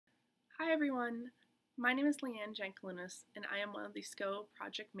Hi everyone, my name is Leanne Jankelunas and I am one of the SCOH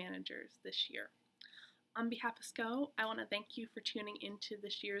project managers this year. On behalf of SCOH, I want to thank you for tuning into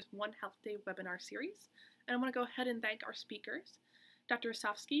this year's One Health Day webinar series, and I want to go ahead and thank our speakers, Dr.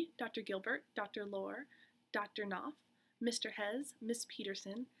 Osofsky, Dr. Gilbert, Dr. Lohr, Dr. Knopf, Mr. Hez, Ms.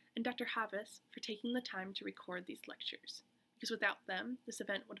 Peterson, and Dr. Havas for taking the time to record these lectures, because without them, this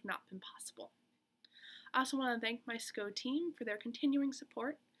event would have not been possible. I also want to thank my SCOH team for their continuing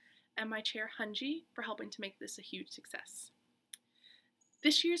support and my chair Hunji for helping to make this a huge success.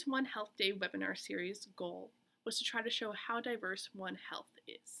 This year's One Health Day webinar series goal was to try to show how diverse One Health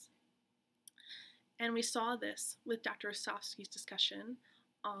is. And we saw this with Dr. Osofsky's discussion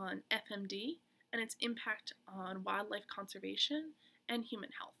on FMD and its impact on wildlife conservation and human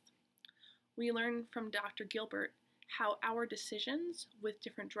health. We learned from Dr. Gilbert how our decisions with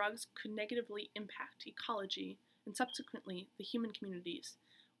different drugs could negatively impact ecology and subsequently the human communities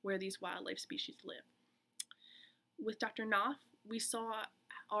where these wildlife species live. With Dr. Knopf, we saw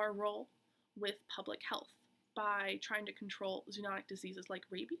our role with public health by trying to control zoonotic diseases like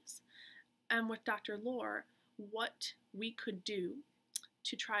rabies, and with Dr. Lohr, what we could do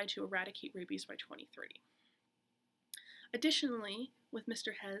to try to eradicate rabies by 2030. Additionally, with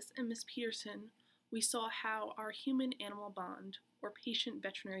Mr. Hez and Ms. Peterson, we saw how our human-animal bond or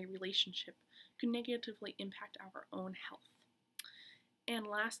patient-veterinary relationship could negatively impact our own health. And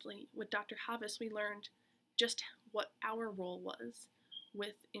lastly, with Dr. Havas, we learned just what our role was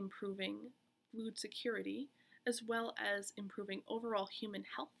with improving food security, as well as improving overall human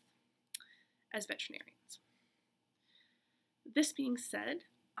health as veterinarians. This being said,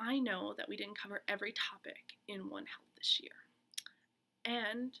 I know that we didn't cover every topic in One Health this year.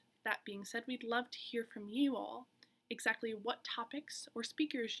 And that being said, we'd love to hear from you all exactly what topics or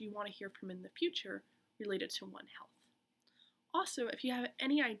speakers you want to hear from in the future related to One Health. Also, if you have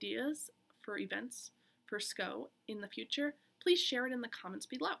any ideas for events for SCOH in the future, please share it in the comments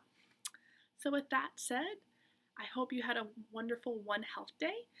below. So with that said, I hope you had a wonderful One Health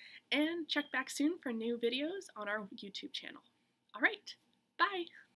Day, and check back soon for new videos on our YouTube channel. All right, bye!